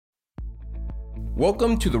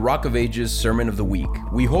Welcome to the Rock of Ages Sermon of the Week.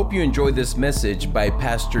 We hope you enjoy this message by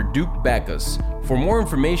Pastor Duke Backus. For more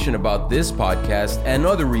information about this podcast and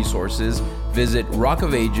other resources, visit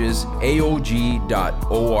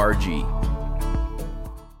rockofagesaog.org.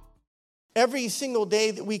 Every single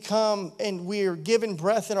day that we come and we're given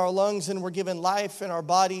breath in our lungs and we're given life in our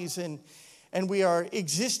bodies and we are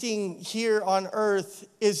existing here on earth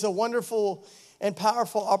is a wonderful and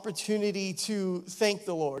powerful opportunity to thank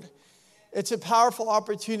the Lord. It's a powerful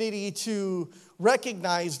opportunity to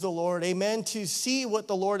recognize the Lord, amen, to see what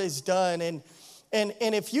the Lord has done. And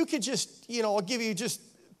if you could just, I'll give you just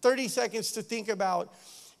 30 seconds to think about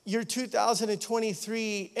your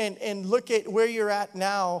 2023 and look at where you're at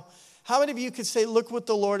now. How many of you could say, look what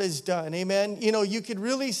the Lord has done, amen? You could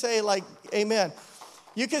really say like, amen.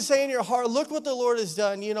 You could say in your heart, look what the Lord has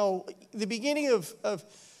done. The beginning of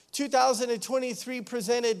 2023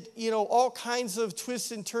 presented, all kinds of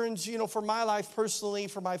twists and turns, for my life personally,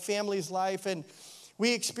 for my family's life. And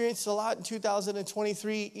we experienced a lot in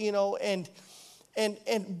 2023,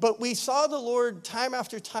 but we saw the Lord time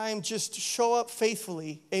after time just show up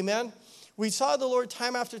faithfully. Amen. We saw the Lord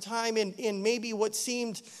time after time in maybe what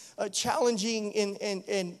seemed challenging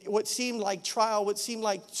and what seemed like trial, what seemed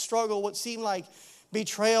like struggle, what seemed like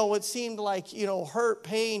betrayal, what seemed like, hurt,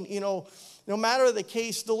 pain, no matter the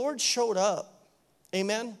case, the Lord showed up.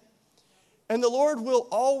 Amen. And the Lord will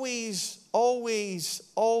always,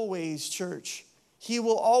 church, He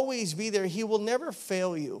will always be there. He will never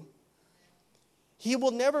fail you. He will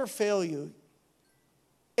never fail you.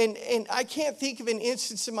 And I can't think of an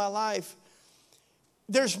instance in my life.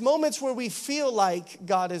 There's moments where we feel like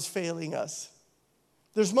God is failing us.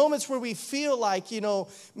 There's moments where we feel like, the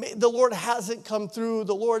Lord hasn't come through.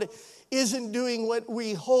 The Lord isn't doing what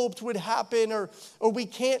we hoped would happen, or we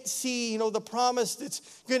can't see, the promise that's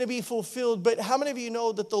going to be fulfilled. But how many of you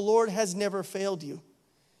know that the Lord has never failed you?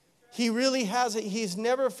 He really hasn't. He's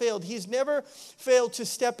never failed. He's never failed to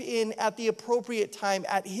step in at the appropriate time,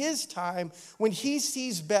 at His time, when He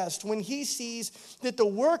sees best, when He sees that the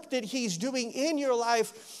work that He's doing in your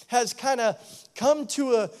life has kind of come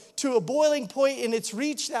to a boiling point and it's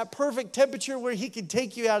reached that perfect temperature where He can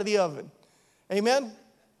take you out of the oven. Amen?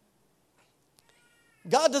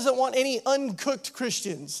 God doesn't want any uncooked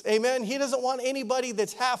Christians. Amen. He doesn't want anybody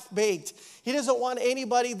that's half-baked. He doesn't want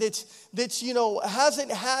anybody that's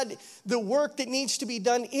hasn't had the work that needs to be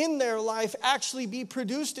done in their life actually be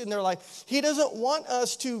produced in their life. He doesn't want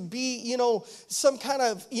us to be, some kind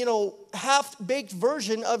of, half-baked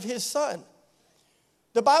version of His Son.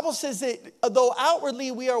 The Bible says that though outwardly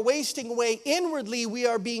we are wasting away, inwardly we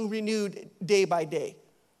are being renewed day by day.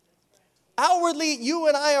 Outwardly, you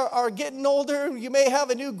and I are getting older. You may have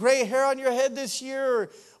a new gray hair on your head this year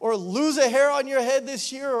or lose a hair on your head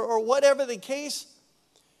this year or whatever the case.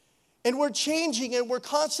 And we're changing and we're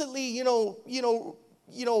constantly,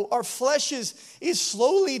 our flesh is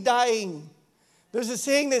slowly dying. There's a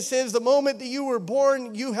saying that says the moment that you were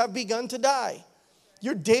born, you have begun to die.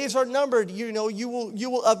 Your days are numbered. You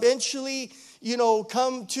will eventually,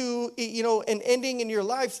 come to, an ending in your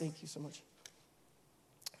life. Thank you so much.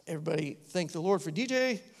 Everybody thank the Lord for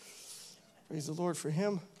DJ. Praise the Lord for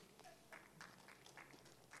him.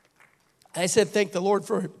 I said thank the Lord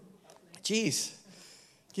for, geez,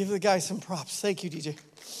 give the guy some props. Thank you, DJ.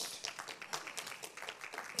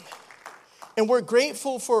 And we're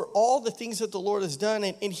grateful for all the things that the Lord has done.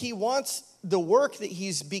 And He wants the work that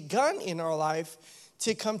He's begun in our life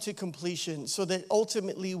to come to completion so that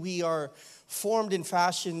ultimately we are formed and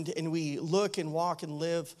fashioned and we look and walk and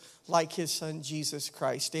live like His Son, Jesus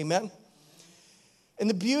Christ. Amen? And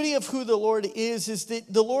the beauty of who the Lord is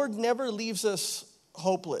that the Lord never leaves us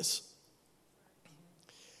hopeless.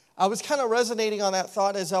 I was kind of resonating on that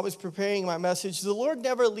thought as I was preparing my message. The Lord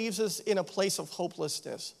never leaves us in a place of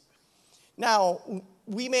hopelessness. Now,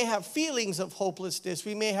 we may have feelings of hopelessness.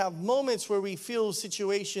 We may have moments where we feel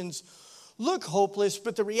situations look hopeless,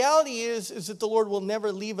 but the reality is that the Lord will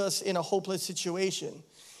never leave us in a hopeless situation.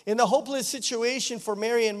 In the hopeless situation for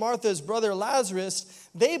Mary and Martha's brother Lazarus,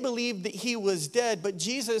 they believed that he was dead, but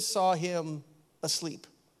Jesus saw him asleep.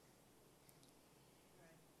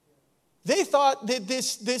 They thought that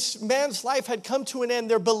this man's life had come to an end.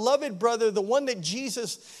 Their beloved brother, the one that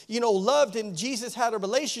Jesus, loved and Jesus had a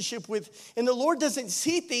relationship with, and the Lord doesn't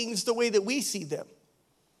see things the way that we see them.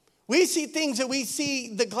 We see things that we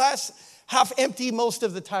see the glass half empty most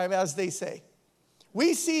of the time, as they say.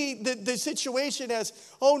 We see the situation as,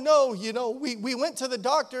 oh no, we went to the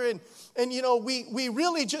doctor and we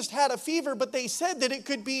really just had a fever, but they said that it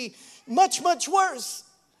could be much, much worse.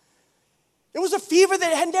 It was a fever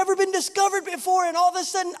that had never been discovered before, and all of a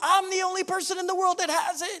sudden, I'm the only person in the world that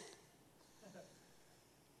has it.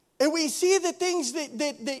 And we see the things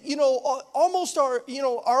that almost our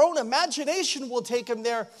own imagination will take them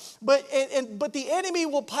there. But the enemy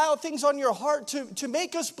will pile things on your heart to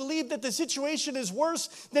make us believe that the situation is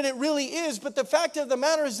worse than it really is. But the fact of the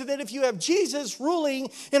matter is that if you have Jesus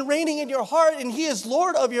ruling and reigning in your heart and he is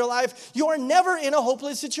Lord of your life, you are never in a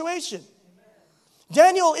hopeless situation.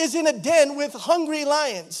 Daniel is in a den with hungry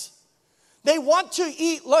lions. They want to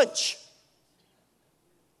eat lunch.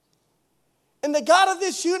 And the God of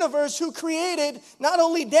this universe who created not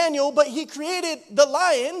only Daniel, but he created the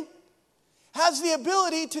lion, has the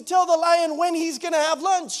ability to tell the lion when he's going to have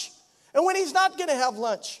lunch and when he's not going to have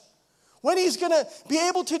lunch. When he's going to be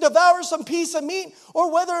able to devour some piece of meat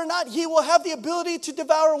or whether or not he will have the ability to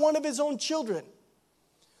devour one of his own children.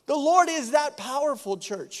 The Lord is that powerful,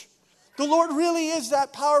 church. The Lord really is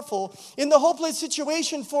that powerful. In the hopeless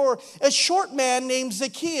situation for a short man named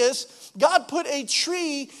Zacchaeus, God put a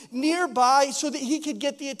tree nearby so that he could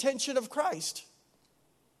get the attention of Christ.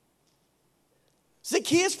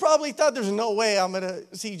 Zacchaeus probably thought, there's no way I'm going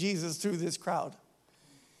to see Jesus through this crowd.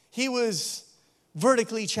 He was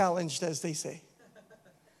vertically challenged, as they say.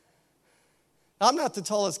 I'm not the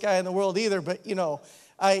tallest guy in the world either, but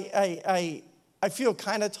I feel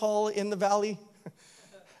kind of tall in the valley.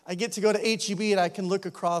 I get to go to HEB and I can look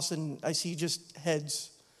across and I see just heads,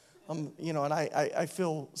 and I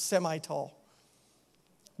feel semi-tall.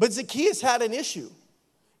 But Zacchaeus had an issue.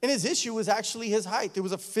 And his issue was actually his height. It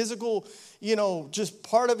was a physical, just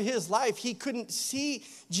part of his life. He couldn't see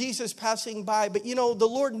Jesus passing by. But, the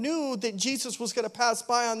Lord knew that Jesus was going to pass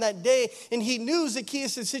by on that day. And he knew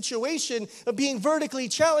Zacchaeus' situation of being vertically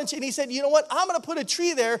challenged. And he said, you know what? I'm going to put a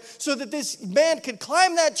tree there so that this man could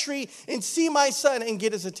climb that tree and see my son and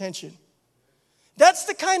get his attention. That's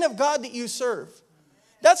the kind of God that you serve.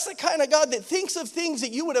 That's the kind of God that thinks of things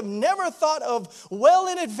that you would have never thought of well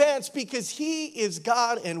in advance because he is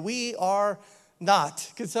God and we are not.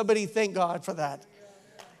 Can somebody thank God for that?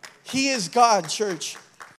 He is God, church.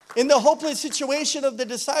 In the hopeless situation of the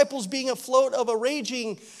disciples being afloat of a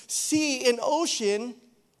raging sea and ocean,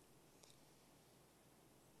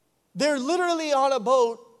 they're literally on a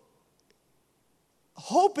boat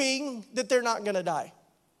hoping that they're not going to die.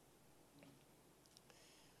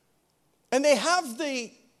 And they have the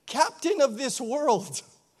captain of this world,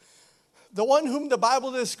 the one whom the Bible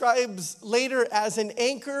describes later as an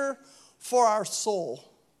anchor for our soul.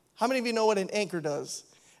 How many of you know what an anchor does?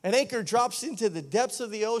 An anchor drops into the depths of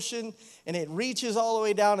the ocean and it reaches all the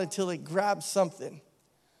way down until it grabs something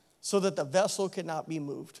so that the vessel cannot be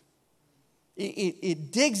moved.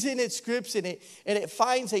 It digs in its grips and it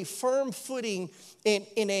finds a firm footing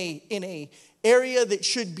in a area that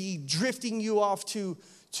should be drifting you off to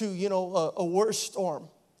a worse storm.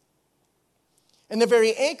 And the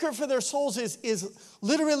very anchor for their souls is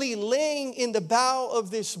literally laying in the bow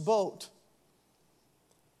of this boat.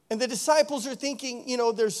 And the disciples are thinking,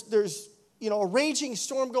 there's a raging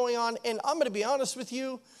storm going on. And I'm going to be honest with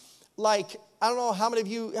you, I don't know how many of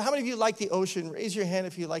you like the ocean? Raise your hand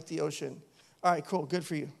if you like the ocean. All right, cool, good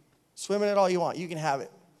for you. Swim in it all you want. You can have it.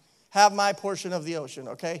 Have my portion of the ocean,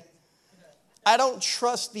 okay? I don't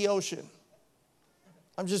trust the ocean.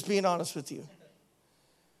 I'm just being honest with you.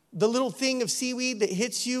 The little thing of seaweed that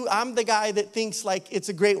hits you, I'm the guy that thinks like it's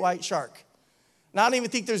a great white shark. Now, I don't even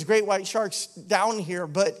think there's great white sharks down here,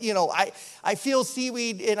 but, I feel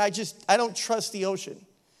seaweed and I don't trust the ocean.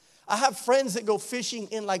 I have friends that go fishing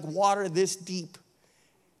in like water this deep.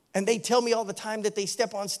 And they tell me all the time that they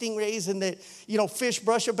step on stingrays and that, fish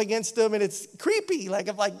brush up against them and it's creepy.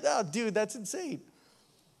 I'm like, oh, dude, that's insane.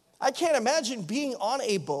 I can't imagine being on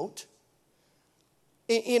a boat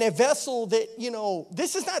in a vessel that,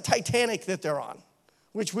 this is not Titanic that they're on,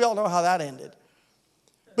 which we all know how that ended.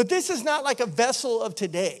 But this is not like a vessel of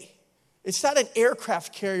today. It's not an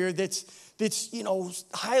aircraft carrier that's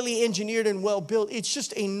highly engineered and well built. It's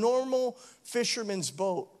just a normal fisherman's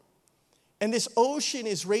boat. And this ocean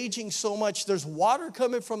is raging so much. There's water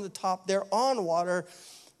coming from the top. They're on water.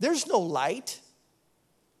 There's no light.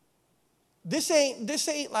 This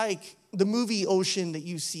ain't like the movie ocean that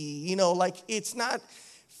you see, it's not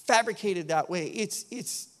fabricated that way.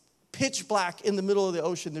 It's pitch black in the middle of the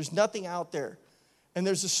ocean. There's nothing out there. And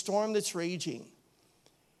there's a storm that's raging.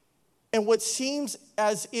 And what seems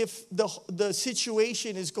as if the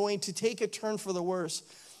situation is going to take a turn for the worse,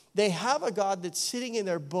 they have a God that's sitting in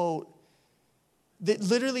their boat that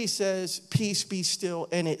literally says, peace, be still,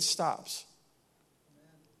 and it stops.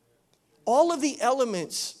 All of the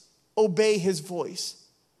elements obey his voice.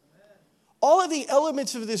 All of the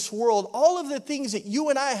elements of this world, all of the things that you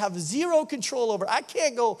and I have zero control over. I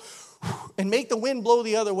can't go and make the wind blow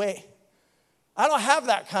the other way. I don't have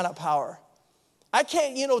that kind of power. I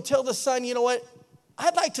can't, tell the son, you know what?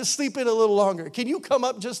 I'd like to sleep in a little longer. Can you come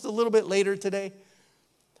up just a little bit later today?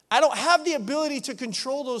 I don't have the ability to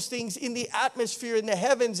control those things in the atmosphere, in the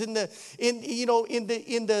heavens, in the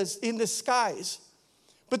skies.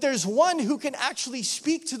 But there's one who can actually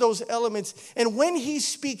speak to those elements. And when he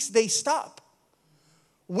speaks, they stop.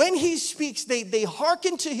 When he speaks, they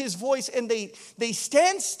hearken to his voice, and they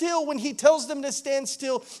stand still when he tells them to stand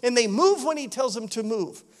still, and they move when he tells them to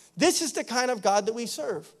move. This is the kind of God that we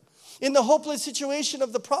serve. In the hopeless situation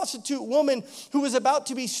of the prostitute woman who was about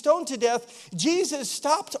to be stoned to death, Jesus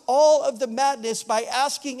stopped all of the madness by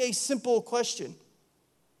asking a simple question.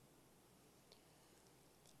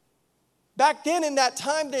 Back then, in that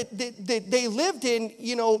time that they lived in,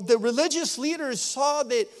 the religious leaders saw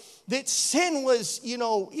that sin was,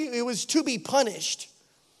 it was to be punished.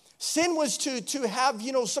 Sin was to have,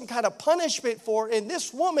 some kind of punishment for it. And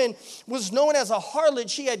this woman was known as a harlot.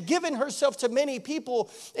 She had given herself to many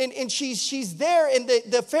people. And she's there. And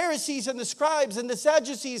the Pharisees and the scribes and the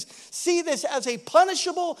Sadducees see this as a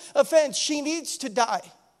punishable offense. She needs to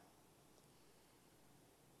die.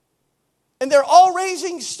 And they're all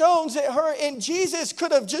raising stones at her. And Jesus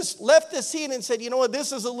could have just left the scene and said, you know what,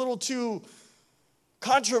 this is a little too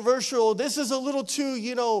controversial. This is a little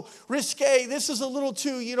too, risque. This is a little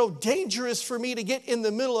too, dangerous for me to get in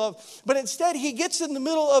the middle of. But instead, he gets in the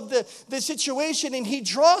middle of the situation, and he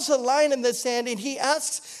draws a line in the sand, and he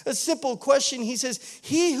asks a simple question. He says,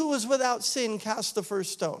 he who is without sin cast the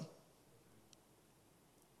first stone.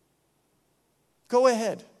 Go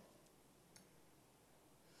ahead.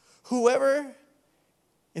 Whoever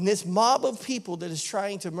in this mob of people that is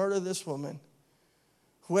trying to murder this woman,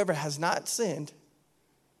 whoever has not sinned,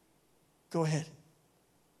 go ahead,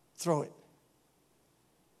 throw it.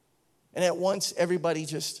 And at once, everybody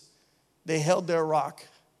they held their rock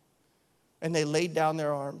and they laid down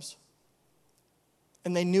their arms.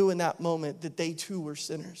 And they knew in that moment that they too were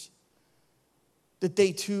sinners, that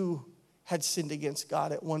they too had sinned against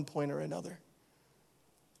God at one point or another.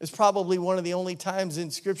 It's probably one of the only times in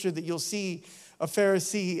Scripture that you'll see a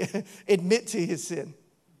Pharisee admit to his sin.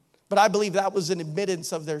 But I believe that was an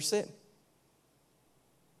admittance of their sin.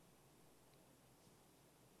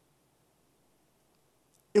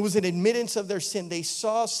 It was an admittance of their sin. They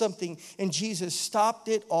saw something, and Jesus stopped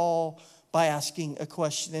it all by asking a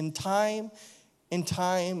question. And time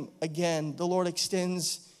again, the Lord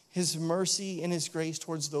extends his mercy and his grace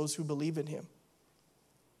towards those who believe in him.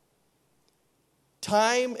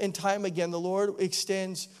 Time and time again, the Lord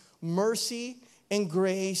extends mercy and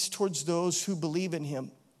grace towards those who believe in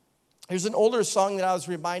him. There's an older song that I was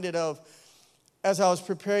reminded of as I was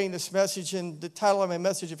preparing this message, and the title of my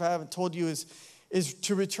message, if I haven't told you, is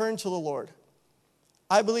to return to the Lord.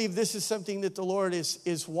 I believe this is something that the Lord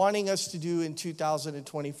is wanting us to do in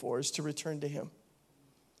 2024, is to return to him.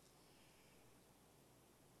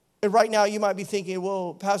 And right now you might be thinking,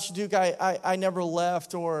 well, Pastor Duke, I never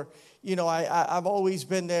left, or, I've always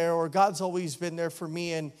been there, or God's always been there for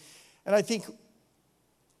me. And I think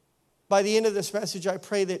by the end of this message, I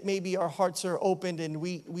pray that maybe our hearts are opened and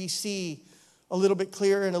we see a little bit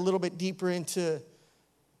clearer and a little bit deeper into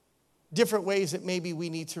different ways that maybe we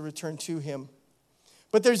need to return to him.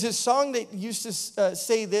 But there's this song that used to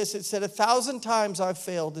say this. It said, 1,000 times I've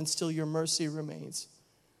failed and still your mercy remains.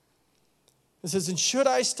 It says, and should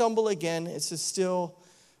I stumble again, it says, still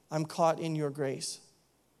I'm caught in your grace.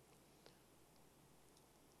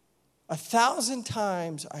 1,000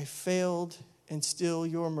 times I failed and still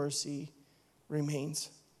your mercy remains.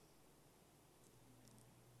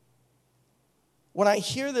 When I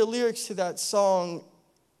hear the lyrics to that song,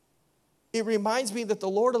 it reminds me that the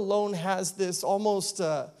Lord alone has this almost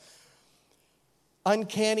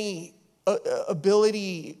uncanny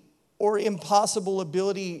ability or impossible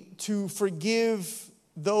ability to forgive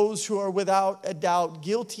those who are without a doubt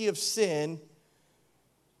guilty of sin,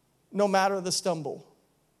 no matter the stumble.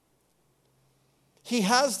 He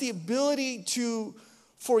has the ability to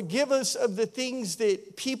forgive us of the things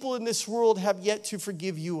that people in this world have yet to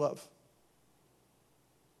forgive you of.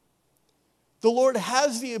 The Lord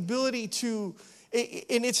has the ability to,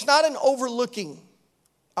 and it's not an overlooking.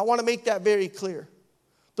 I want to make that very clear.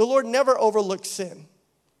 The Lord never overlooks sin,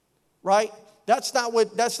 right? That's not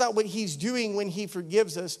what he's doing when he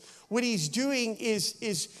forgives us. What he's doing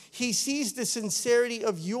is he sees the sincerity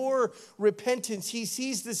of your repentance. He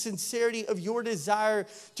sees the sincerity of your desire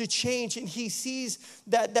to change. And he sees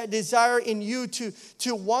that desire in you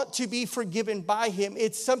to want to be forgiven by him.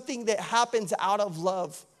 It's something that happens out of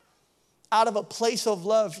love. Out of a place of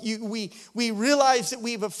love. We realize that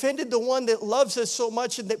we've offended the one that loves us so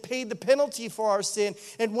much and that paid the penalty for our sin.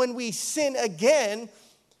 And when we sin again,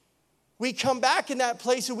 we come back in that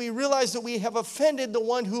place and we realize that we have offended the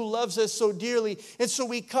one who loves us so dearly. And so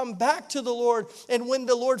we come back to the Lord. And when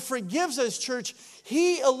the Lord forgives us, church,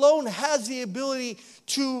 He alone has the ability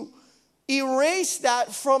to erase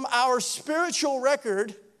that from our spiritual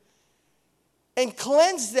record and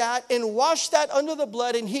cleanse that and wash that under the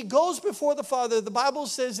blood. And He goes before the Father. The Bible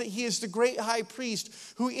says that He is the great high priest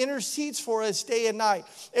who intercedes for us day and night.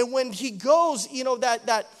 And when He goes,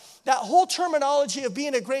 that whole terminology of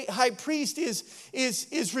being a great high priest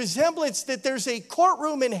is resemblance that there's a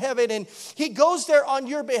courtroom in heaven, and He goes there on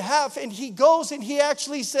your behalf, and He goes and He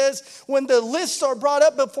actually says, when the lists are brought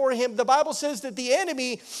up before Him, the Bible says that the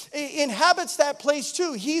enemy inhabits that place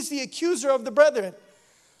too. He's the accuser of the brethren.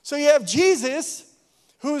 So you have Jesus,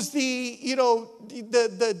 who's the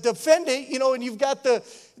defendant, and you've got the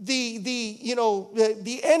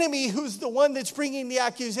enemy who's the one that's bringing the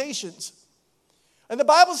accusations. And the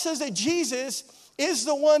Bible says that Jesus is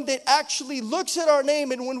the one that actually looks at our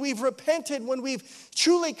name, and when we've repented, when we've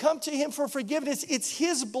truly come to Him for forgiveness, it's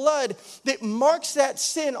His blood that marks that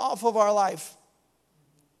sin off of our life.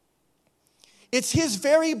 It's His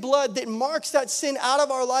very blood that marks that sin out of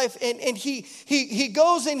our life. And he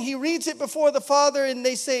goes and He reads it before the Father, and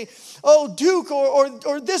they say, oh, Duke,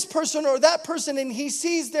 or this person or that person, and He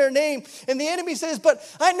sees their name. And the enemy says, but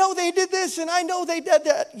I know they did this and I know they did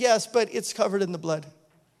that. Yes, but it's covered in the blood.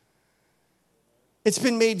 It's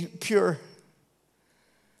been made pure.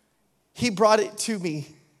 He brought it to me.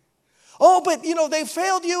 Oh, but they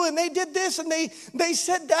failed you and they did this and they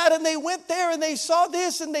said that and they went there and they saw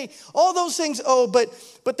this and all those things. Oh,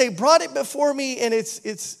 but they brought it before me, and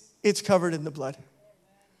it's covered in the blood.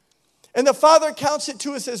 And the Father counts it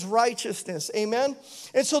to us as righteousness. Amen.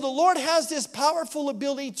 And so the Lord has this powerful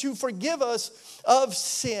ability to forgive us of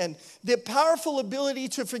sin. The powerful ability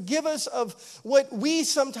to forgive us of what we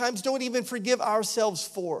sometimes don't even forgive ourselves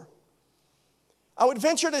for. I would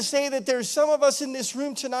venture to say that there's some of us in this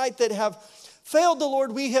room tonight that have failed the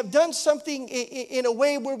Lord. We have done something in a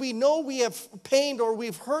way where we know we have pained or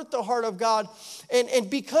we've hurt the heart of God. And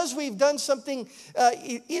because we've done something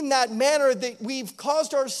in that manner, that we've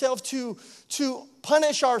caused ourselves to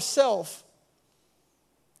punish ourselves.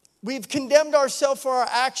 We've condemned ourselves for our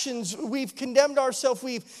actions. We've condemned ourselves.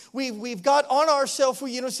 We've got on ourselves.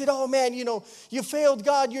 We said, oh man, you failed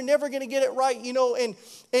God. You're never going to get it right.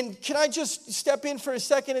 And can I just step in for a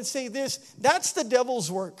second and say this? That's the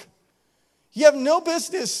devil's work. You have no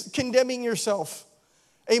business condemning yourself.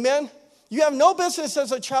 Amen. You have no business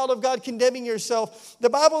as a child of God condemning yourself. The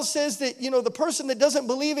Bible says that, the person that doesn't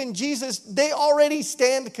believe in Jesus, they already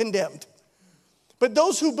stand condemned. But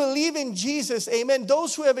those who believe in Jesus, amen,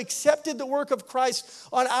 those who have accepted the work of Christ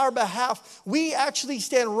on our behalf, we actually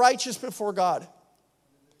stand righteous before God.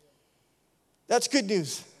 That's good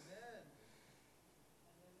news.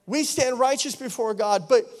 We stand righteous before God,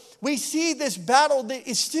 but we see this battle that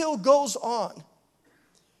it still goes on.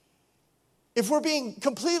 If we're being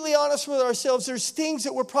completely honest with ourselves, there's things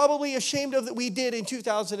that we're probably ashamed of that we did in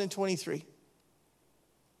 2023.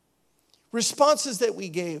 Responses that we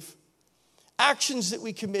gave. Actions that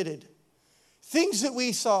we committed, things that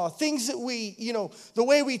we saw, things that we, the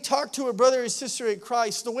way we talked to a brother or sister in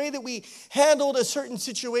Christ, the way that we handled a certain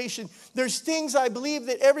situation. There's things I believe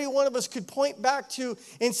that every one of us could point back to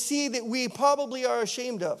and see that we probably are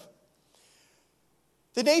ashamed of.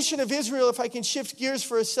 The nation of Israel, if I can shift gears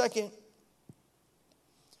for a second,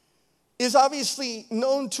 is obviously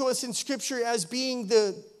known to us in Scripture as being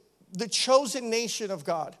the chosen nation of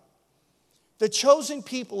God, the chosen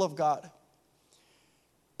people of God.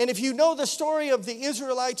 And if you know the story of the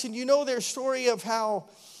Israelites, and you know their story of how,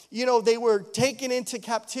 they were taken into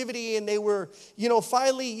captivity, and they were,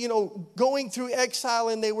 finally, going through exile,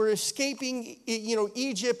 and they were escaping,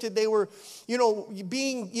 Egypt, and they were,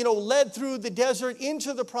 being, led through the desert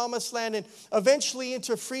into the promised land and eventually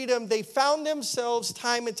into freedom. They found themselves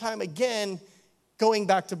time and time again going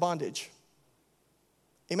back to bondage.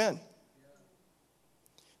 Amen.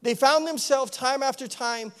 They found themselves time after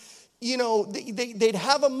time. They'd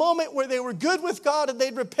have a moment where they were good with God, and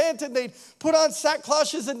they'd repent, and they'd put on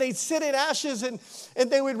sackcloths, and they'd sit in ashes, and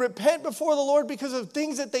they would repent before the Lord because of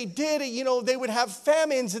things that they did. They would have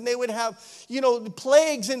famines, and they would have,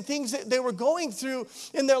 plagues and things that they were going through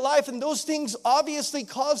in their life. And those things obviously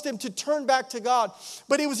caused them to turn back to God.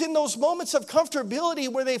 But it was in those moments of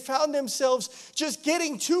comfortability where they found themselves just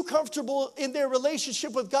getting too comfortable in their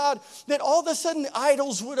relationship with God that all of a sudden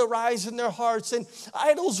idols would arise in their hearts, and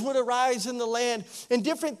idols would arise in the land, and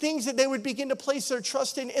different things that they would begin to place their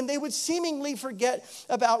trust in, and they would seemingly forget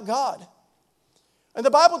about God. And the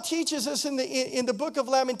Bible teaches us in the book of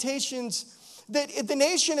Lamentations that the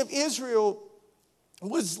nation of Israel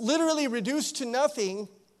was literally reduced to nothing,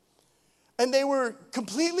 and they were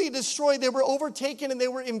completely destroyed. They were overtaken and they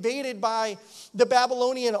were invaded by the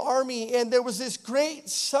Babylonian army, and there was this great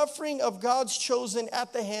suffering of God's chosen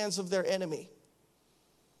at the hands of their enemy.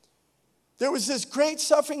 There was this great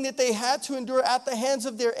suffering that they had to endure at the hands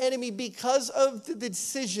of their enemy because of the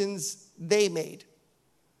decisions they made.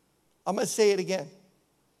 I'm going to say it again.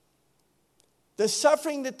 The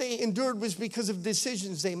suffering that they endured was because of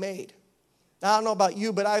decisions they made. Now, I don't know about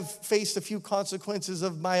you, but I've faced a few consequences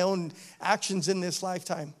of my own actions in this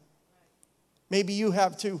lifetime. Maybe you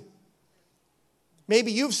have too.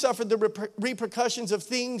 Maybe you've suffered the repercussions of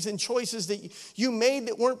things and choices that you made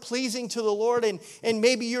that weren't pleasing to the Lord, and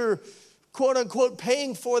maybe you're, quote unquote,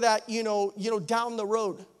 paying for that, down the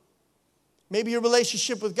road. Maybe your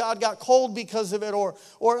relationship with God got cold because of it, or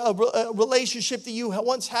a relationship that you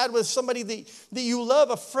once had with somebody that you love,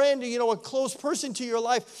 a friend, a close person to your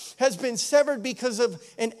life, has been severed because of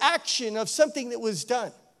an action of something that was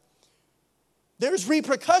done. There's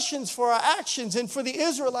repercussions for our actions, and for the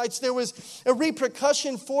Israelites, there was a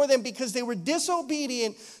repercussion for them because they were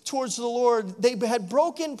disobedient towards the Lord. They had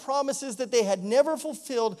broken promises that they had never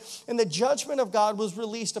fulfilled, and the judgment of God was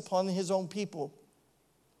released upon His own people.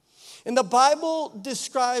 And the Bible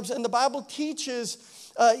describes and the Bible teaches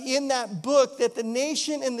in that book that the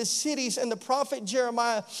nation and the cities and the prophet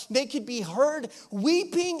Jeremiah, they could be heard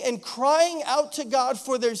weeping and crying out to God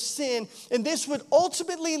for their sin, and this would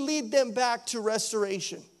ultimately lead them back to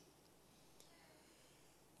restoration.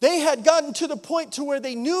 They had gotten to the point to where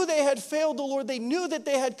they knew they had failed the Lord. They knew that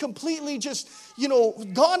they had completely just,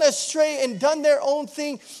 gone astray and done their own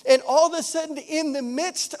thing. And all of a sudden, in the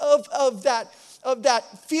midst of that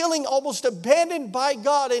feeling almost abandoned by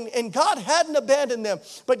God, and God hadn't abandoned them,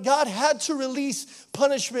 but God had to release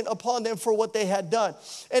punishment upon them for what they had done.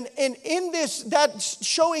 And in this, that's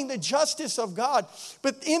showing the justice of God.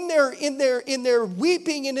 But in their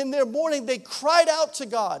weeping and in their mourning, they cried out to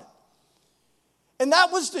God. And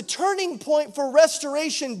that was the turning point for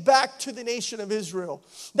restoration back to the nation of Israel.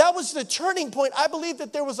 That was the turning point. I believe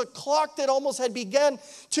that there was a clock that almost had begun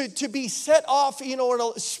to be set off,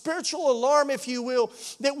 a spiritual alarm, if you will,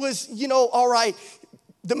 that was, all right,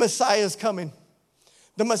 the Messiah is coming.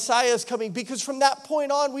 The Messiah is coming, because from that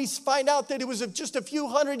point on, we find out that it was just a few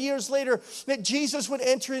hundred years later that Jesus would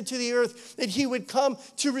enter into the earth, that He would come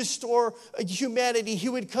to restore humanity. He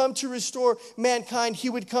would come to restore mankind. He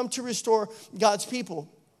would come to restore God's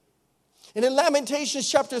people. And in Lamentations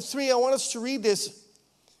chapter 3, I want us to read this.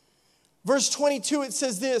 Verse 22, it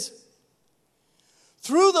says this: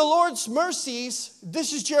 through the Lord's mercies,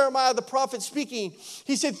 this is Jeremiah the prophet speaking.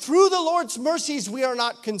 He said, through the Lord's mercies, we are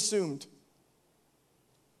not consumed.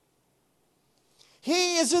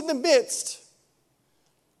 He is in the midst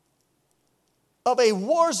of a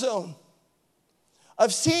war zone,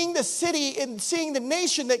 of seeing the city and seeing the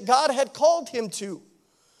nation that God had called him to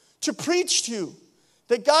preach to,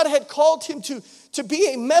 that God had called him to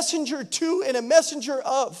be a messenger to and a messenger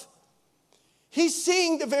of. He's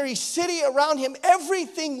seeing the very city around him.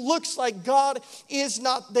 Everything looks like God is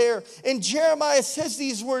not there. And Jeremiah says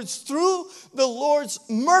these words: through the Lord's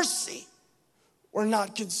mercy, we're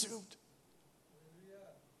not consumed.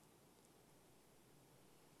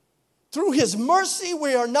 Through His mercy,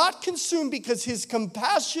 we are not consumed, because His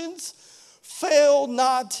compassions fail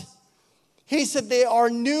not. He said they are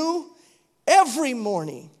new every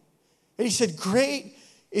morning. And He said, great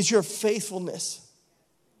is your faithfulness.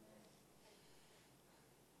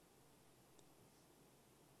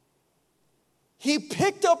 He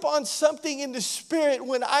picked up on something in the spirit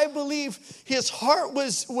when I believe his heart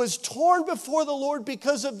was torn before the Lord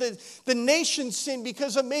because of the nation's sin,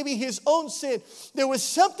 because of maybe his own sin. There was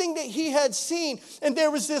something that he had seen, and there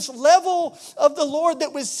was this level of the Lord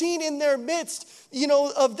that was seen in their midst,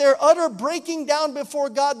 of their utter breaking down before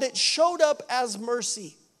God, that showed up as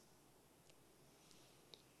mercy.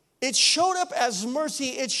 It showed up as mercy.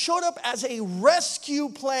 It showed up as a rescue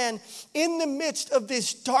plan in the midst of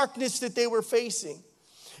this darkness that they were facing.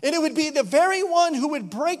 And it would be the very one who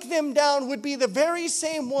would break them down, would be the very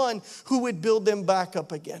same one who would build them back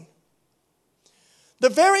up again. The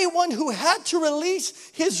very one who had to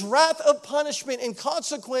release His wrath of punishment and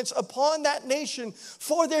consequence upon that nation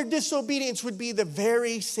for their disobedience would be the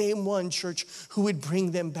very same one, church, who would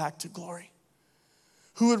bring them back to glory,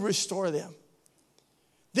 who would restore them.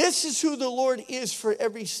 This is who the Lord is for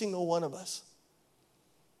every single one of us.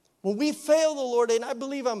 When we fail the Lord, and I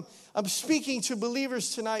believe I'm speaking to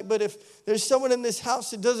believers tonight, but if there's someone in this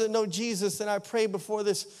house that doesn't know Jesus, then I pray before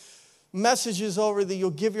this message is over that you'll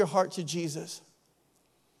give your heart to Jesus.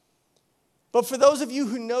 But for those of you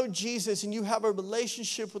who know Jesus and you have a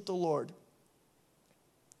relationship with the Lord,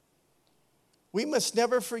 We must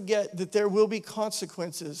never forget that there will be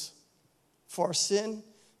consequences for our sin.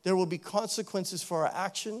 There will be consequences for our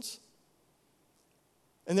actions.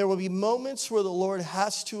 And there will be moments where the Lord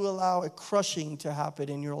has to allow a crushing to happen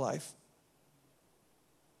in your life.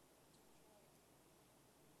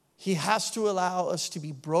 He has to allow us to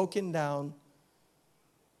be broken down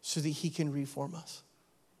so that He can reform us.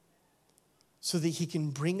 So that He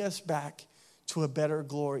can bring us back to a better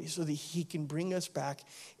glory. So that He can bring us back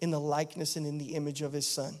in the likeness and in the image of His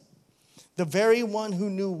Son. The very one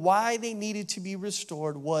who knew why they needed to be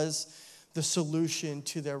restored was the solution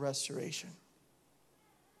to their restoration.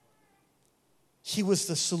 He was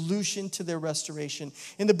the solution to their restoration.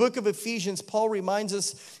 In the book of Ephesians, Paul reminds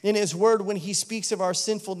us in his word when he speaks of our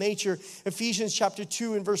sinful nature. Ephesians chapter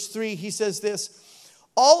 2 and verse 3, he says this,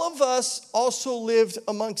 all of us also lived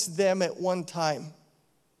amongst them at one time.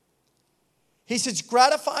 He says,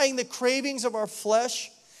 gratifying the cravings of our flesh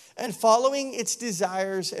and following its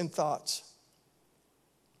desires and thoughts.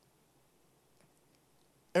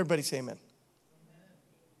 Everybody say amen.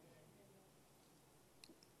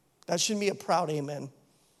 That shouldn't be a proud amen,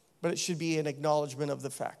 but it should be an acknowledgement of the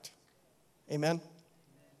fact. Amen?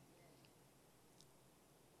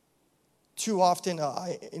 Too often,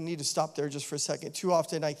 I need to stop there just for a second. Too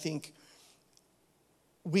often, I think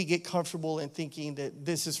we get comfortable in thinking that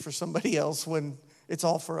this is for somebody else when it's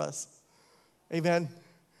all for us. Amen?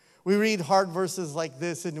 We read hard verses like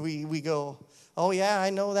this and we go, oh yeah, I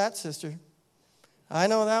know that sister. I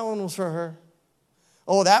know that one was for her.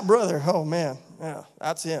 Oh, that brother, oh man, yeah,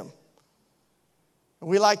 that's him. And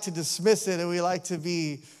we like to dismiss it and we like to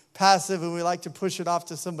be passive and we like to push it off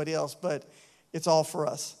to somebody else, but it's all for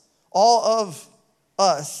us. All of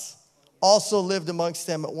us also lived amongst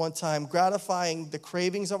them at one time, gratifying the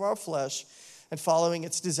cravings of our flesh and following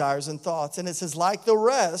its desires and thoughts. And it says, like the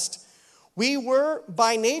rest, we were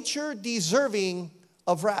by nature deserving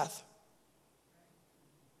of wrath.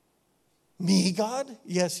 Me, God?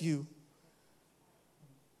 Yes, you.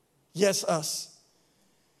 Yes, us.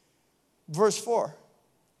 Verse 4.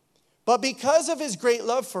 But because of His great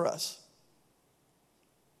love for us.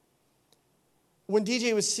 When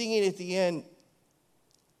DJ was singing at the end,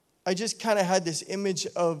 I just kind of had this image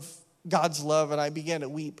of God's love and I began to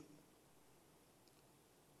weep.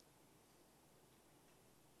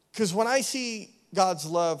 Because when I see God's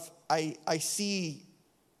love, I see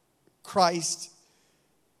Christ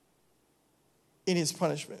in His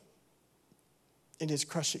punishment, in His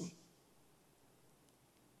crushing.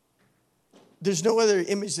 There's no other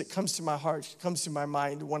image that comes to my heart, comes to my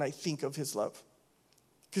mind when I think of His love.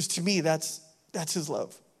 Because to me, that's His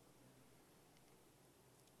love.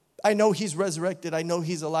 I know He's resurrected. I know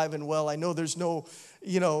He's alive and well. I know there's no,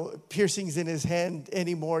 piercings in His hand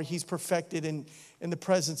anymore. He's perfected in the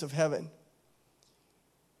presence of heaven.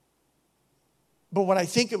 But when I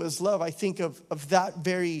think of His love, I think of that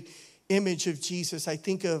very image of Jesus. I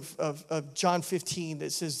think of John 15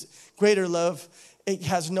 that says, greater love, it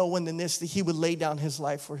has no one than this, that He would lay down His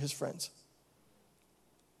life for His friends.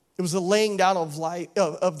 It was the laying down of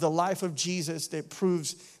the life of Jesus that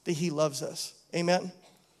proves that He loves us. Amen?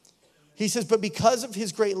 He says, but because of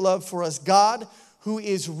His great love for us, God, who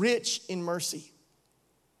is rich in mercy.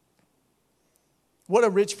 What do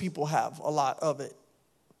rich people have? A lot of it.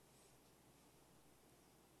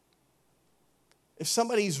 If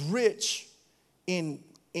somebody's rich in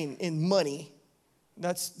money,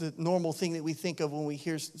 that's the normal thing that we think of when we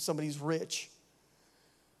hear somebody's rich.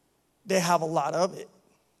 They have a lot of it.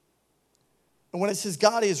 And when it says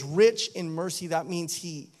God is rich in mercy, that means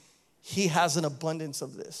He has an abundance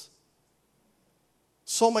of this.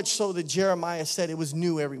 So much so that Jeremiah said it was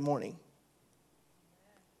new every morning.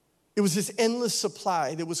 It was this endless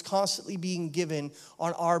supply that was constantly being given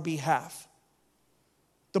on our behalf.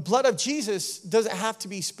 The blood of Jesus doesn't have to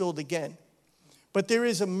be spilled again. But there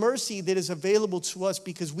is a mercy that is available to us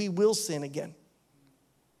because we will sin again.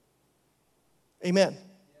 Amen.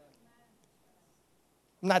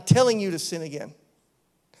 I'm not telling you to sin again.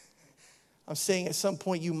 I'm saying at some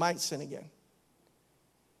point you might sin again.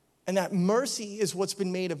 And that mercy is what's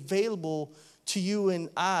been made available to you and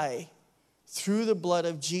I through the blood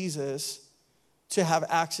of Jesus to have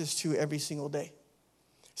access to every single day.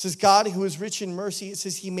 It says, God, who is rich in mercy, it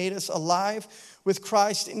says He made us alive with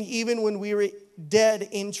Christ. And even when we were dead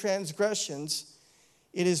in transgressions,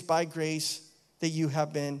 it is by grace that you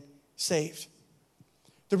have been saved.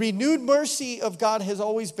 The renewed mercy of God has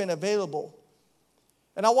always been available.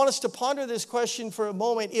 And I want us to ponder this question for a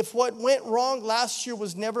moment. If what went wrong last year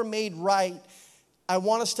was never made right, I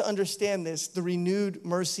want us to understand this. The renewed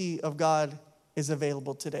mercy of God is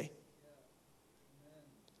available today.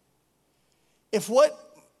 If what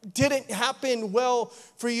didn't happen well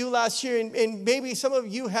for you last year, and maybe some of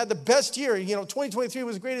you had the best year. 2023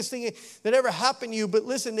 was the greatest thing that ever happened to you, but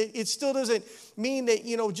listen, it still doesn't mean that,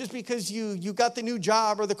 just because you got the new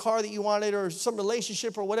job or the car that you wanted or some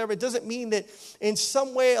relationship or whatever, it doesn't mean that in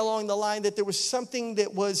some way along the line that there was something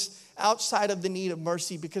that was outside of the need of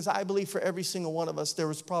mercy, because I believe for every single one of us, there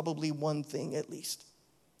was probably one thing at least.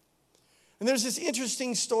 And there's this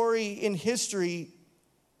interesting story in history,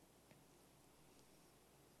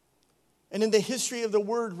 and in the history of the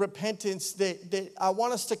word repentance that I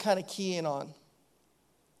want us to kind of key in on.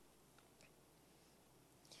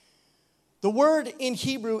 The word in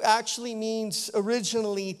Hebrew actually means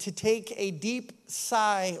originally to take a deep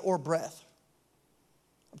sigh or breath.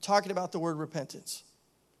 I'm talking about the word repentance.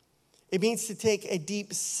 It means to take a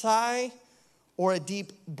deep sigh or a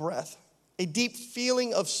deep breath, a deep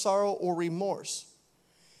feeling of sorrow or remorse.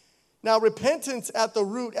 Now, repentance at the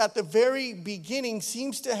root, at the very beginning,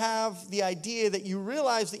 seems to have the idea that you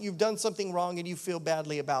realize that you've done something wrong and you feel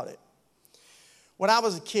badly about it. When I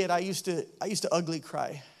was a kid, I used to ugly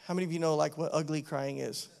cry. How many of you know what ugly crying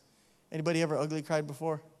is? Anybody ever ugly cried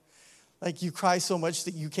before? Like you cry so much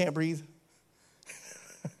that you can't breathe?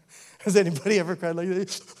 Has anybody ever cried like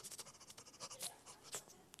that?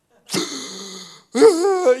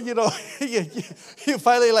 You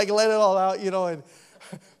finally let it all out, and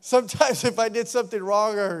sometimes if I did something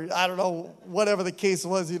wrong or I don't know, whatever the case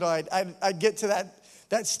was, I'd get to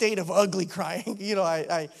that state of ugly crying.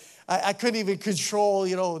 I couldn't even control,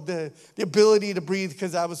 the ability to breathe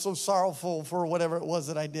because I was so sorrowful for whatever it was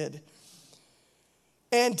that I did.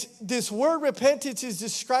 And this word repentance is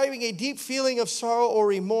describing a deep feeling of sorrow or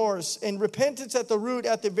remorse. And repentance at the root,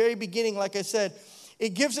 at the very beginning, like I said, it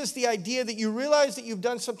gives us the idea that you realize that you've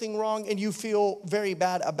done something wrong and you feel very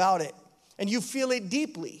bad about it. And you feel it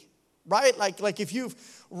deeply, right? Like if you've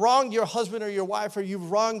wronged your husband or your wife, or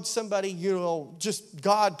you've wronged somebody, just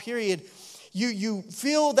God, period, you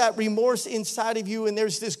feel that remorse inside of you, and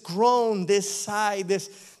there's this groan, this sigh,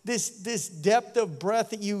 this depth of breath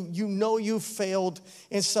that you failed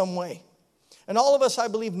in some way. And all of us, I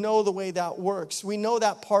believe, know the way that works. We know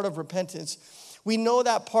that part of repentance. We know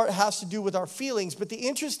that part has to do with our feelings. But the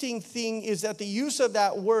interesting thing is that the use of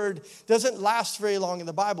that word doesn't last very long in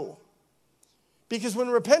the Bible. Because when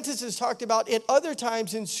repentance is talked about at other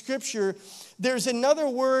times in Scripture, there's another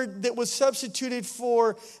word that was substituted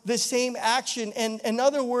for the same action. And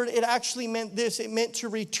another word, it actually meant this. It meant to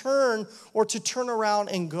return or to turn around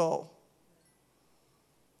and go.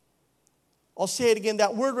 I'll say it again.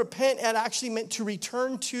 That word repent, it actually meant to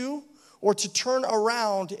return to or to turn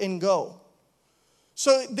around and go.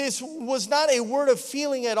 So this was not a word of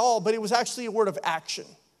feeling at all, but it was actually a word of action.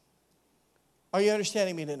 Are you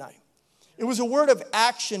understanding me tonight? It was a word of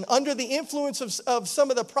action. Under the influence of some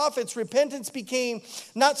of the prophets, repentance became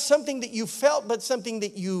not something that you felt, but something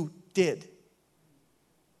that you did.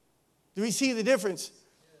 Do we see the difference?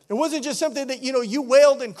 It wasn't just something that, you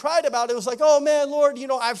wailed and cried about. It was like, oh man, Lord,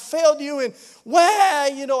 I failed you, and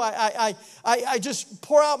I just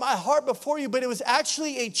pour out my heart before you. But it was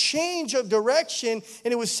actually a change of direction,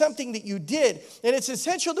 and it was something that you did. And it's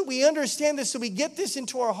essential that we understand this, so we get this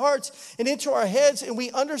into our hearts and into our heads, and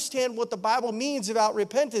we understand what the Bible means about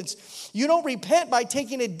repentance. You don't repent by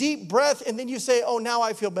taking a deep breath and then you say, oh, now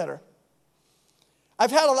I feel better.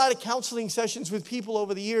 I've had a lot of counseling sessions with people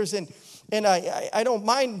over the years, and I don't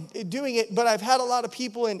mind doing it, but I've had a lot of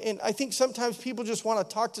people, and I think sometimes people just want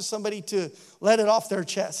to talk to somebody to let it off their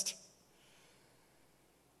chest.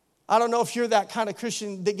 I don't know if you're that kind of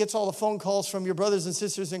Christian that gets all the phone calls from your brothers and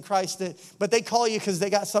sisters in Christ, but they call you because they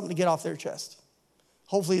got something to get off their chest.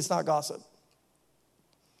 Hopefully it's not gossip.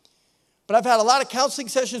 But I've had a lot of counseling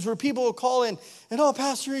sessions where people will call in and oh,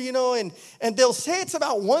 Pastor, and they'll say it's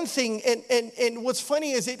about one thing. And what's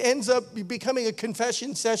funny is it ends up becoming a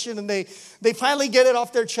confession session, and they finally get it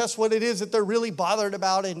off their chest what it is that they're really bothered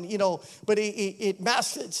about. And, but it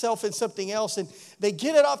masks itself in something else. And they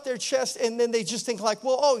get it off their chest, and then they just think like,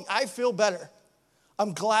 well, oh, I feel better.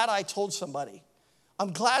 I'm glad I told somebody.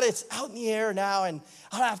 I'm glad it's out in the air now, and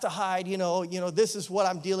I don't have to hide, this is what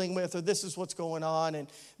I'm dealing with, or this is what's going on, and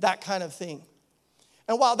that kind of thing.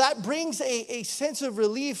 And while that brings a sense of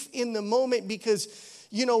relief in the moment, because,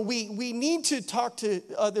 we need to talk to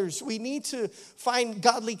others. We need to find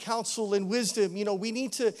godly counsel and wisdom. We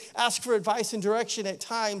need to ask for advice and direction at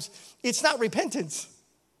times. It's not repentance.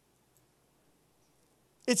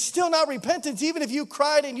 It's still not repentance, even if you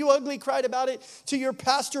cried and you ugly cried about it to your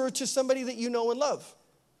pastor or to somebody that you know and love.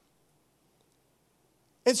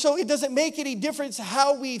 And so it doesn't make any difference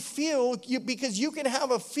how we feel, because you can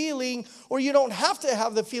have a feeling or you don't have to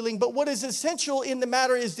have the feeling. But what is essential in the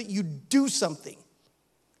matter is that you do something.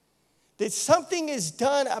 that something is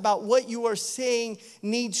done about what you are saying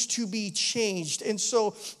needs to be changed. And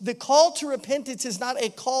so the call to repentance is not a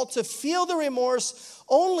call to feel the remorse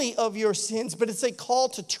only of your sins, but it's a call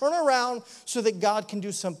to turn around so that God can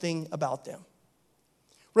do something about them.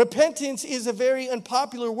 Repentance is a very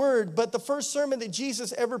unpopular word, but the first sermon that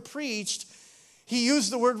Jesus ever preached, he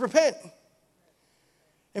used the word repent.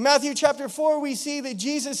 In Matthew chapter 4, we see that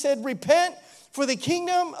Jesus said, repent, for the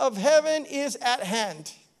kingdom of heaven is at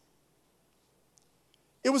hand.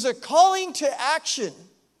 It was a calling to action.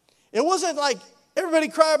 It wasn't like, everybody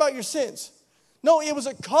cry about your sins. No, it was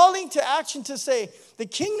a calling to action to say, the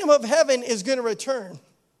kingdom of heaven is going to return.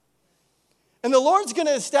 And the Lord's going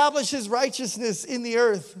to establish his righteousness in the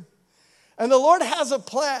earth. And the Lord has a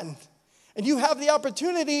plan. And you have the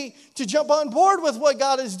opportunity to jump on board with what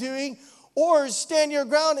God is doing, or stand your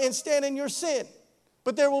ground and stand in your sin.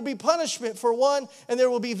 But there will be punishment for one, and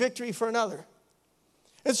there will be victory for another.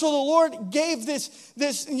 And so the Lord gave this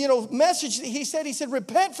message that he said,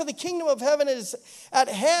 repent, for the kingdom of heaven is at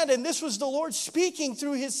hand. And this was the Lord speaking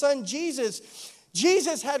through his son Jesus.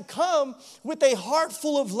 Jesus had come with a heart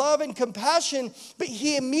full of love and compassion, but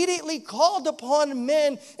he immediately called upon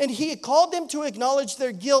men, and he called them to acknowledge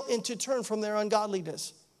their guilt and to turn from their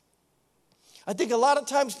ungodliness. I think a lot of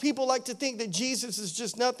times people like to think that Jesus is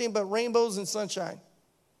just nothing but rainbows and sunshine.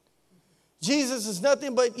 Jesus is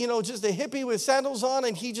nothing but, just a hippie with sandals on,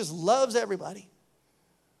 and he just loves everybody.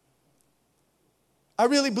 I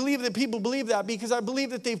really believe that people believe that, because I believe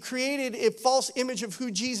that they've created a false image of who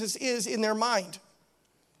Jesus is in their mind.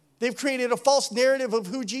 They've created a false narrative of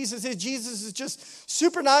who Jesus is. Jesus is just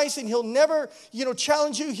super nice, and he'll never,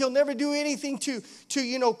 challenge you. He'll never do anything to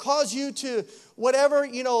cause you to whatever,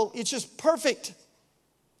 it's just perfect.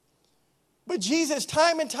 But Jesus,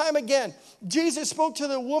 time and time again, Jesus spoke to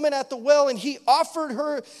the woman at the well, and he offered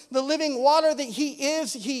her the living water that he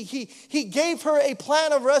is. He gave her a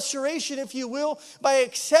plan of restoration, if you will, by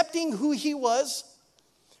accepting who he was.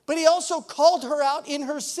 But he also called her out in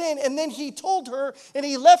her sin, and then he told her, and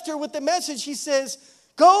he left her with the message. He says,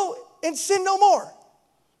 go and sin no more.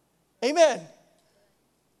 Amen.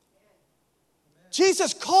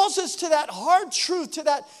 Jesus calls us to that hard truth, to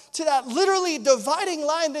that literally dividing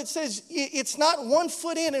line that says it's not 1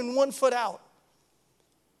 foot in and 1 foot out.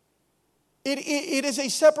 It is a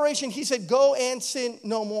separation. He said, go and sin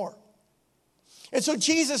no more. And so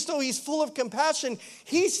Jesus, though he's full of compassion,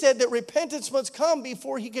 he said that repentance must come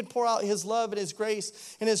before he could pour out his love and his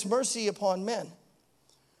grace and his mercy upon men.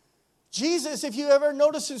 Jesus, if you ever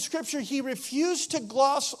notice in Scripture, he refused to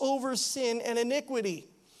gloss over sin and iniquity.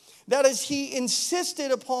 That is, he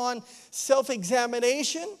insisted upon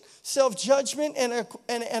self-examination, self-judgment,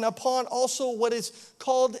 and upon also what is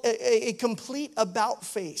called a complete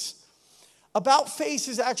about-face. About-face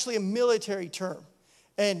is actually a military term.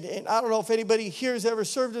 And I don't know if anybody here has ever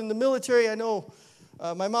served in the military. I know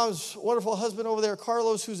my mom's wonderful husband over there,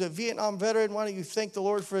 Carlos, who's a Vietnam veteran. Why don't you thank the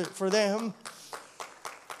Lord for them?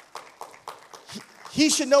 He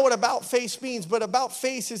should know what about face means, but about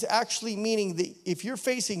face is actually meaning that if you're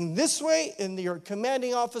facing this way and your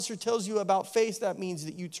commanding officer tells you about face, that means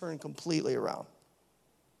that you turn completely around.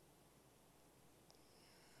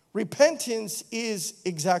 Repentance is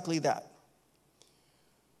exactly that.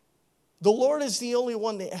 The Lord is the only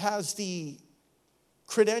one that has the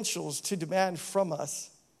credentials to demand from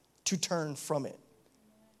us to turn from it,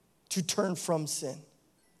 to turn from sin.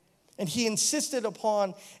 And he insisted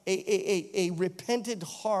upon a repentant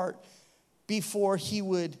heart before he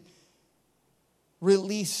would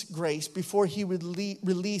release grace, before he would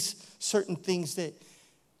release certain things that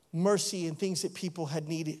mercy and things that people had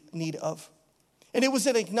need of. And it was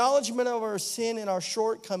an acknowledgement of our sin and our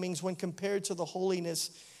shortcomings when compared to the holiness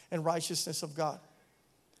and righteousness of God.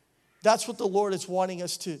 That's what the Lord is wanting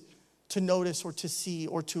us to notice or to see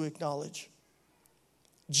or to acknowledge.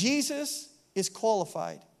 Jesus is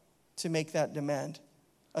qualified to make that demand,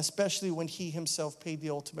 especially when he himself paid the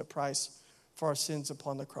ultimate price for our sins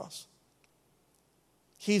upon the cross.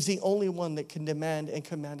 He's the only one that can demand and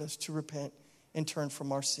command us to repent and turn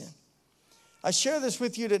from our sin. I share this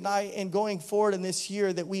with you tonight and going forward in this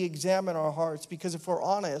year that we examine our hearts, because if we're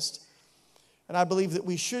honest, and I believe that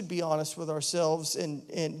we should be honest with ourselves,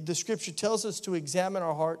 and the scripture tells us to examine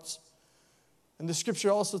our hearts, and the scripture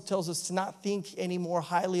also tells us to not think any more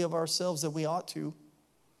highly of ourselves than we ought to.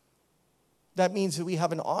 That means that we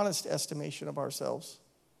have an honest estimation of ourselves.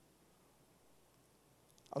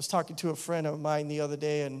 I was talking to a friend of mine the other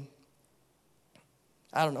day, and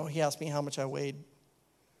I don't know, he asked me how much I weighed.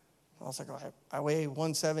 I was like, I weigh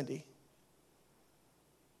 170.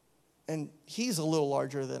 And he's a little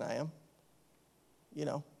larger than I am,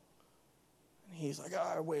 And He's like,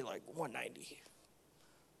 I weigh like 190.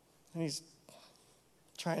 And he's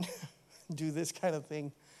trying to do this kind of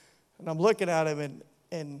thing. And I'm looking at him,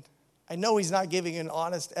 and I know he's not giving an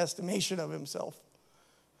honest estimation of himself.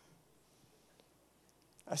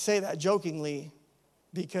 I say that jokingly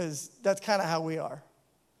because that's kind of how we are.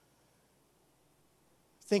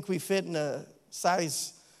 I think we fit in a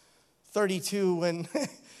size 32 when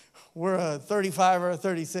we're a 35 or a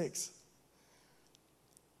 36.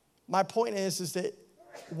 My point is that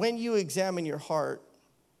when you examine your heart,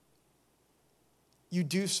 you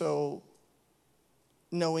do so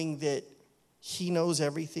knowing that he knows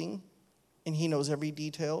everything and he knows every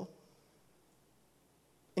detail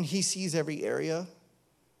and he sees every area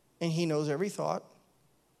and he knows every thought.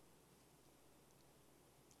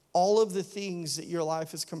 All of the things that your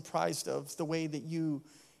life is comprised of, the way that you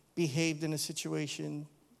behaved in a situation,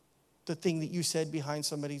 the thing that you said behind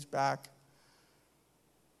somebody's back,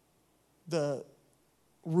 the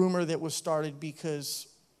rumor that was started because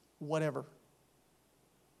whatever.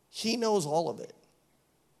 He knows all of it.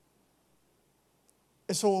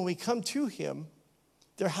 And so when we come to him,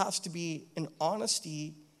 there has to be an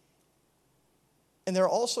honesty, and there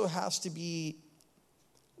also has to be,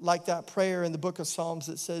 like that prayer in the book of Psalms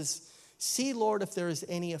that says, see, Lord, if there is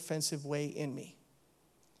any offensive way in me.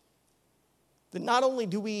 That not only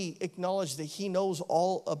do we acknowledge that he knows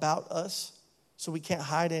all about us, so we can't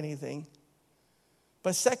hide anything,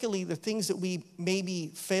 but secondly, the things that we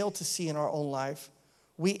maybe fail to see in our own life,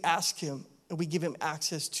 we ask him and we give him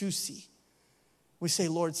access to see. We say,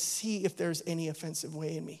 Lord, see if there's any offensive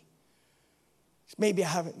way in me. Maybe I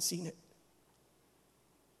haven't seen it.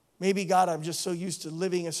 Maybe, God, I'm just so used to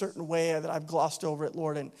living a certain way that I've glossed over it,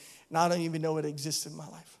 Lord, and I don't even know it exists in my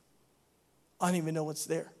life. I don't even know what's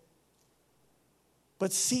there.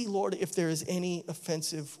 But see, Lord, if there is any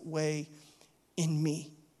offensive way in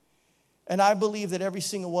me. And I believe that every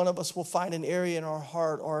single one of us will find an area in our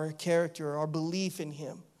heart, our character, our belief in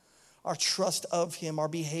him, our trust of him, our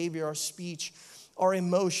behavior, our speech, our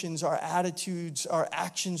emotions, our attitudes, our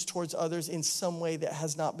actions towards others in some way that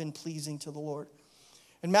has not been pleasing to the Lord.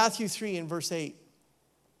 In Matthew 3 and verse 8,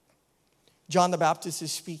 John the Baptist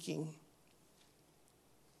is speaking.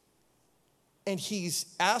 And he's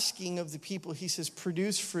asking of the people, he says,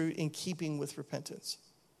 produce fruit in keeping with repentance.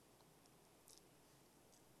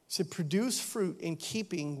 He said, produce fruit in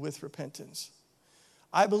keeping with repentance.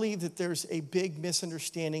 I believe that there's a big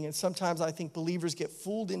misunderstanding, and sometimes I think believers get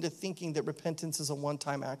fooled into thinking that repentance is a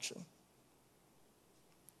one-time action.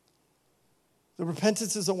 The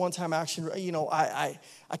repentance is a one-time action. You know, I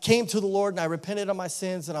came to the Lord and I repented of my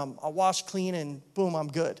sins and I washed clean and boom, I'm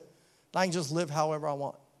good. And I can just live however I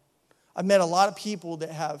want. I've met a lot of people that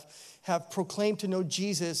have proclaimed to know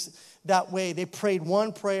Jesus that way. They prayed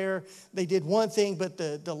one prayer, they did one thing, but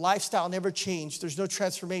the lifestyle never changed. There's no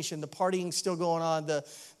transformation. The partying's still going on.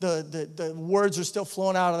 The words are still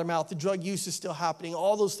flowing out of their mouth. The drug use is still happening.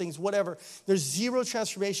 All those things, whatever. There's zero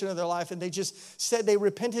transformation of their life, and they just said they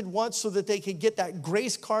repented once so that they could get that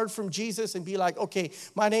grace card from Jesus and be like, okay,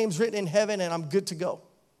 my name's written in heaven and I'm good to go.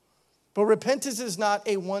 But repentance is not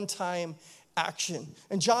a one-time action.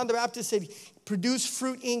 And John the Baptist said, produce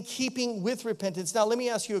fruit in keeping with repentance. Now, let me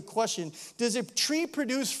ask you a question. Does a tree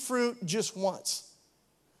produce fruit just once?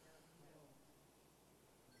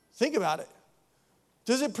 Think about it.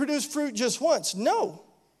 Does it produce fruit just once? No.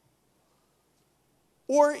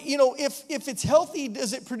 Or, you know, if it's healthy,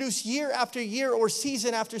 does it produce year after year or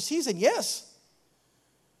season after season? Yes.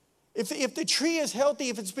 If the tree is healthy,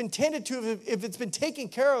 if it's been tended to, if it's been taken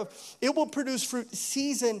care of, it will produce fruit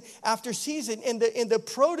season after season. And the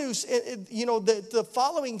produce, you know, the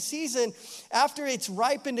following season, after it's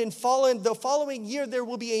ripened and fallen, the following year there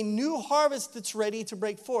will be a new harvest that's ready to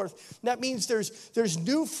break forth. That means there's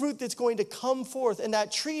new fruit that's going to come forth. And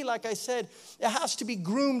that tree, like I said, it has to be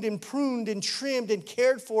groomed and pruned and trimmed and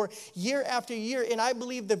cared for year after year. And I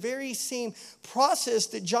believe the very same process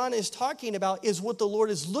that John is talking about is what the Lord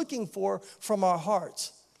is looking for from our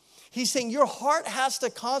hearts. He's saying your heart has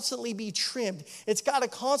to constantly be trimmed. It's got to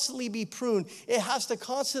constantly be pruned. It has to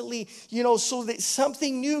constantly, you know, so that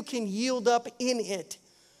something new can yield up in it.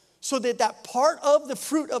 So that part of the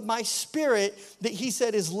fruit of my spirit that he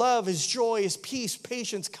said is love, is joy, is peace,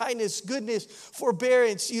 patience, kindness, goodness,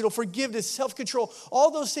 forbearance, you know, forgiveness, self-control,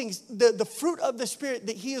 all those things, the fruit of the spirit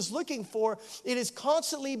that he is looking for, it is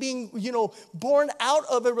constantly being, you know, born out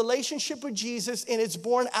of a relationship with Jesus, and it's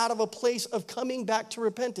born out of a place of coming back to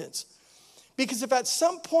repentance. Because if at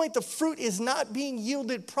some point the fruit is not being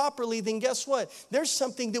yielded properly, then guess what? There's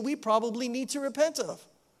something that we probably need to repent of.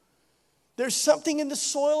 There's something in the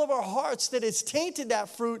soil of our hearts that has tainted that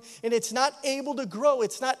fruit, and it's not able to grow.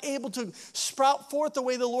 It's not able to sprout forth the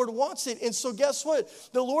way the Lord wants it. And so guess what?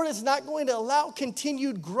 The Lord is not going to allow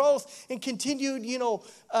continued growth and continued,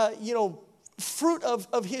 fruit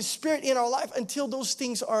of his Spirit in our life until those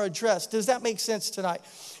things are addressed. Does that make sense tonight?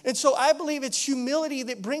 And so I believe it's humility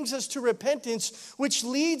that brings us to repentance, which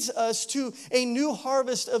leads us to a new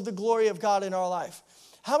harvest of the glory of God in our life.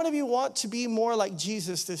 How many of you want to be more like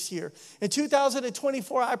Jesus this year? In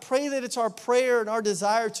 2024, I pray that it's our prayer and our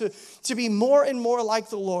desire to be more and more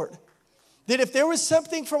like the Lord. That if there was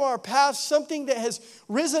something from our past, something that has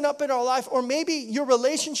risen up in our life, or maybe your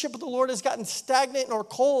relationship with the Lord has gotten stagnant or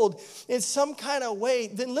cold in some kind of way,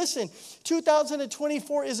 then listen,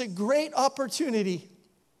 2024 is a great opportunity,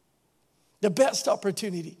 the best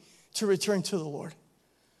opportunity to return to the Lord.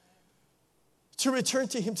 To return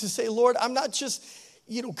to him, to say, Lord, I'm not just,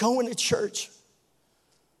 going to church,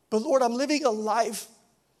 but Lord, I'm living a life.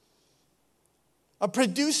 I'm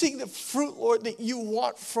producing the fruit, Lord, that you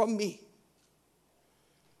want from me.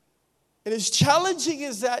 And as challenging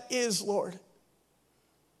as that is, Lord,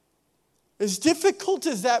 as difficult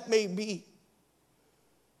as that may be,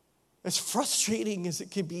 as frustrating as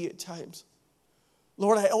it can be at times,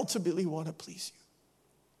 Lord, I ultimately want to please you.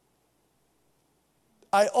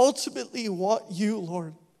 I ultimately want you,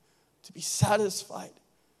 Lord, to be satisfied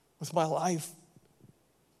with my life.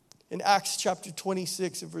 In Acts chapter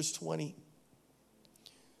 26 and verse 20,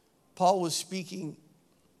 Paul was speaking,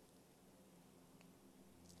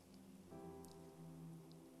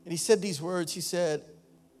 and he said these words. He said,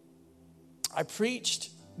 I preached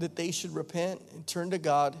that they should repent and turn to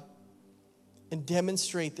God and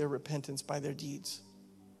demonstrate their repentance by their deeds.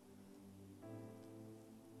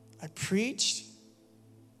 I preached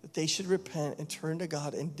that they should repent and turn to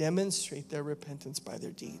God and demonstrate their repentance by their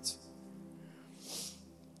deeds.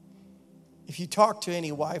 If you talk to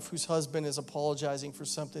any wife whose husband is apologizing for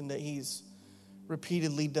something that he's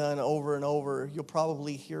repeatedly done over and over, you'll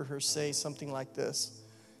probably hear her say something like this: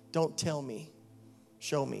 don't tell me,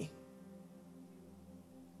 show me.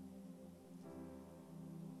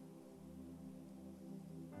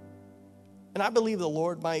 And I believe the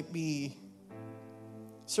Lord might be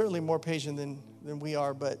certainly more patient than we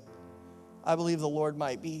are, but I believe the Lord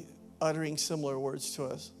might be uttering similar words to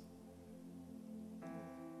us.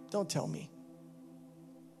 Don't tell me.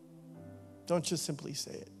 Don't just simply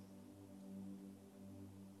say it.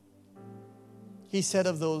 He said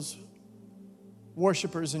of those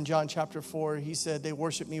worshipers in John chapter 4, he said, they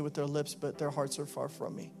worship me with their lips, but their hearts are far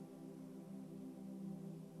from me.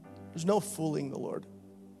 There's no fooling the Lord.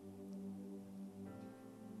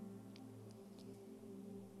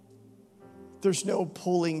 There's no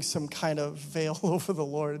pulling some kind of veil over the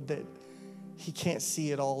Lord that he can't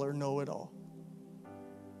see it all or know it all.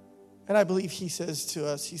 And I believe he says to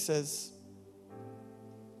us, he says,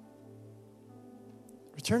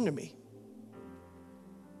 return to me.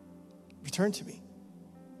 Return to me.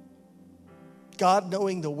 God,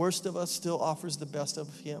 knowing the worst of us, still offers the best of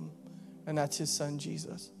him, and that's his son,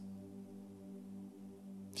 Jesus.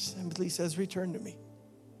 Simply says, return to me.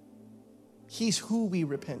 He's who we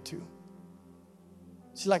repent to.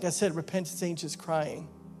 See, like I said, repentance ain't just crying.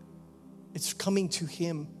 It's coming to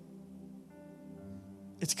him.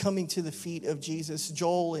 It's coming to the feet of Jesus.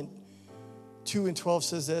 Joel in 2:12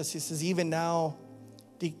 says this. He says, even now,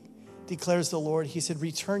 declares the Lord, he said,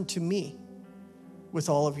 return to me with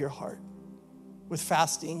all of your heart, with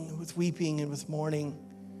fasting, with weeping, and with mourning.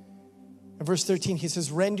 In verse 13, he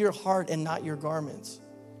says, rend your heart and not your garments.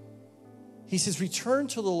 He says, return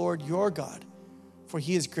to the Lord your God, for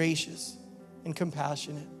he is gracious and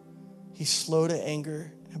compassionate. He's slow to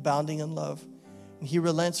anger, abounding in love, and he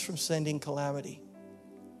relents from sending calamity.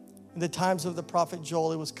 In the times of the prophet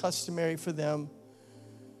Joel, it was customary for them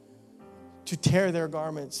to tear their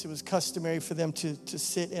garments. It was customary for them to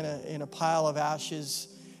sit in a pile of ashes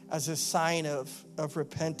as a sign of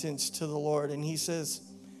repentance to the Lord. And he says,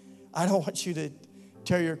 I don't want you to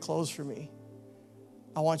tear your clothes for me.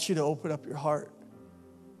 I want you to open up your heart.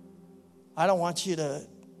 I don't want you to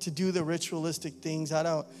do the ritualistic things. I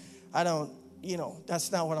don't,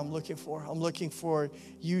 that's not what I'm looking for. I'm looking for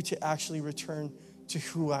you to actually return to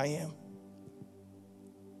who I am.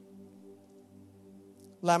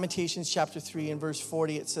 Lamentations chapter 3 and verse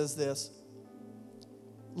 40, it says this: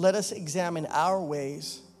 let us examine our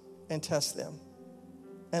ways and test them,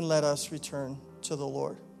 and let us return to the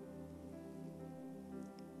Lord.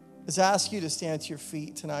 As I ask you to stand to your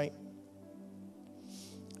feet tonight,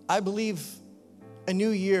 I believe a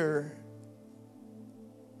new year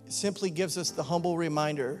simply gives us the humble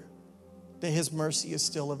reminder that his mercy is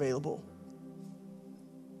still available.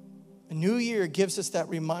 A new year gives us that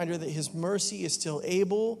reminder that his mercy is still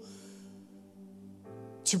able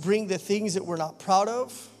to bring the things that we're not proud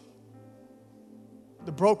of,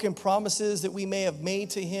 the broken promises that we may have made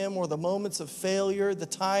to him, or the moments of failure, the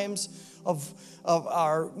times of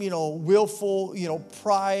our, willful,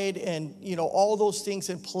 pride and, all those things,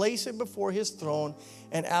 and place it before his throne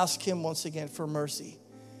and ask him once again for mercy.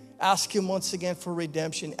 Ask him once again for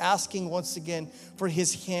redemption. Asking once again for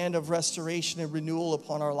his hand of restoration and renewal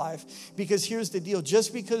upon our life. Because here's the deal.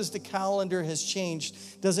 Just because the calendar has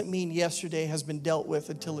changed doesn't mean yesterday has been dealt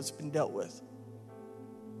with until it's been dealt with.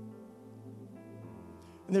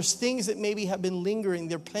 And there's things that maybe have been lingering.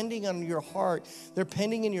 They're pending on your heart. They're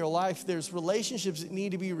pending in your life. There's relationships that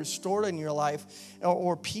need to be restored in your life,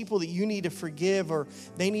 or people that you need to forgive, or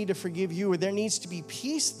they need to forgive you, or there needs to be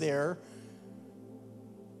peace there.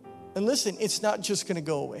 And listen, it's not just going to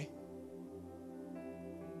go away.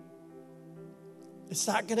 It's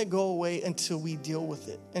not going to go away until we deal with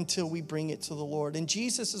it, until we bring it to the Lord. And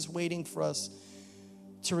Jesus is waiting for us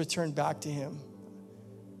to return back to him.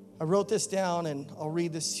 I wrote this down, and I'll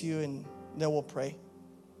read this to you, and then we'll pray.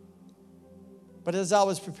 But as I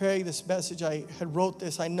was preparing this message, I had wrote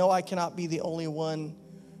this. I know I cannot be the only one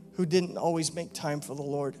who didn't always make time for the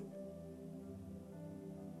Lord,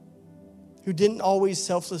 who didn't always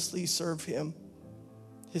selflessly serve him,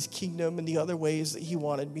 his kingdom, in the other ways that he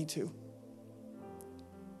wanted me to,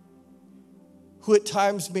 who at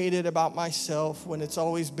times made it about myself when it's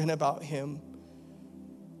always been about him,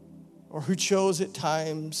 or who chose at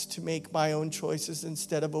times to make my own choices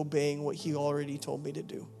instead of obeying what he already told me to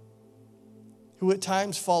do, who at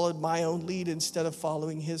times followed my own lead instead of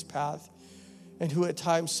following his path, and who at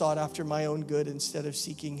times sought after my own good instead of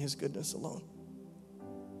seeking his goodness alone.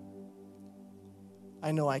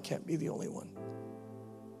 I know I can't be the only one.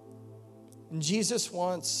 And Jesus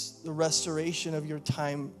wants the restoration of your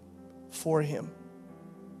time for him.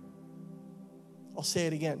 I'll say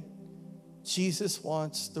it again. Jesus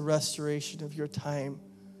wants the restoration of your time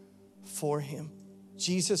for him.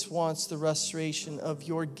 Jesus wants the restoration of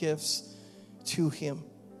your gifts to him.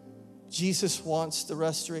 Jesus wants the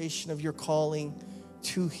restoration of your calling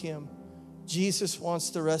to him. Jesus wants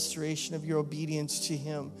the restoration of your obedience to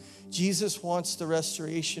him. Jesus wants the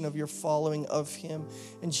restoration of your following of him.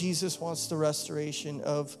 And Jesus wants the restoration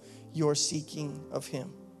of your seeking of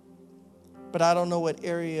him. But I don't know what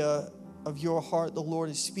area of your heart the Lord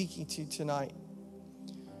is speaking to tonight.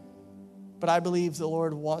 But I believe the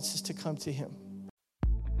Lord wants us to come to him.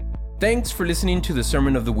 Thanks for listening to the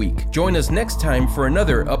Sermon of the Week. Join us next time for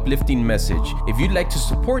another uplifting message. If you'd like to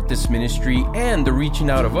support this ministry and the reaching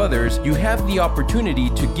out of others, you have the opportunity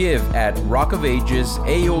to give at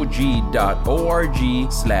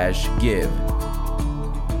rockofagesaog.org/give.